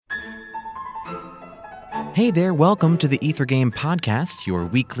Hey there, welcome to the Ether Game Podcast, your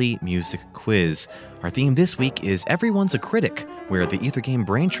weekly music quiz. Our theme this week is Everyone's a Critic, where the Ether Game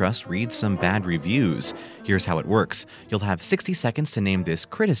Brain Trust reads some bad reviews. Here's how it works. You'll have 60 seconds to name this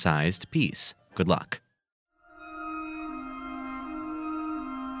criticized piece. Good luck.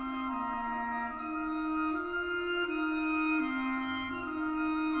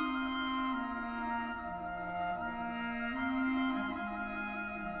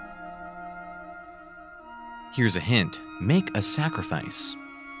 Here's a hint. Make a sacrifice.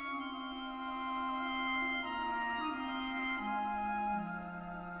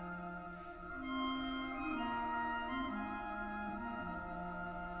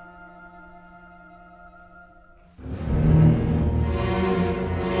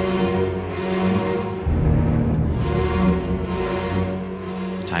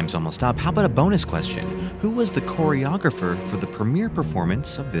 Time's almost up. How about a bonus question? Who was the choreographer for the premiere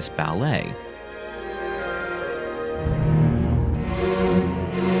performance of this ballet?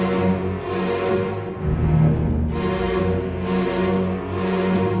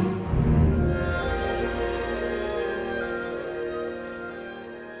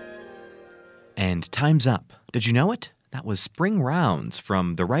 And time's up. Did you know it? That was Spring Rounds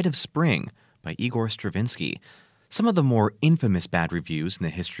from The Rite of Spring by Igor Stravinsky. Some of the more infamous bad reviews in the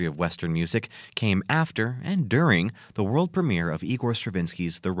history of Western music came after and during the world premiere of Igor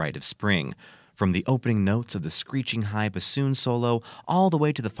Stravinsky's The Rite of Spring. From the opening notes of the screeching high bassoon solo all the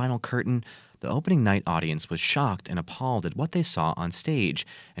way to the final curtain, the opening night audience was shocked and appalled at what they saw on stage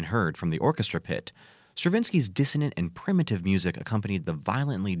and heard from the orchestra pit. Stravinsky's dissonant and primitive music accompanied the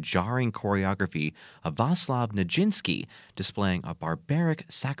violently jarring choreography of Vaslav Nijinsky, displaying a barbaric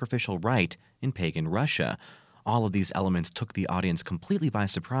sacrificial rite in pagan Russia. All of these elements took the audience completely by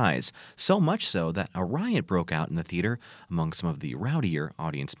surprise, so much so that a riot broke out in the theater among some of the rowdier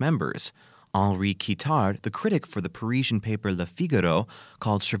audience members. Henri Guittard, the critic for the Parisian paper Le Figaro,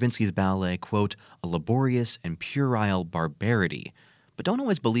 called Stravinsky's ballet, quote, a laborious and puerile barbarity. But don't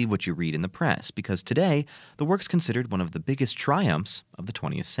always believe what you read in the press, because today, the work's considered one of the biggest triumphs of the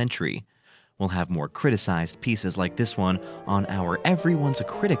 20th century. We'll have more criticized pieces like this one on our Everyone's a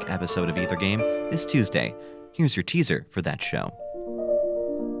Critic episode of Ether Game this Tuesday. Here's your teaser for that show.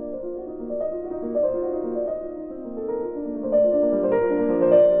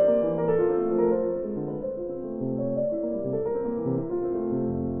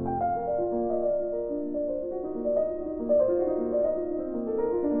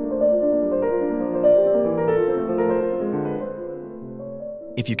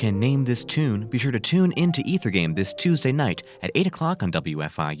 If you can name this tune, be sure to tune into Ether Game this Tuesday night at 8 o'clock on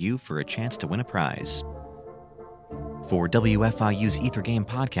WFIU for a chance to win a prize. For WFIU's Ether Game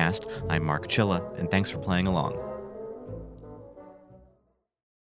podcast, I'm Mark Chilla, and thanks for playing along.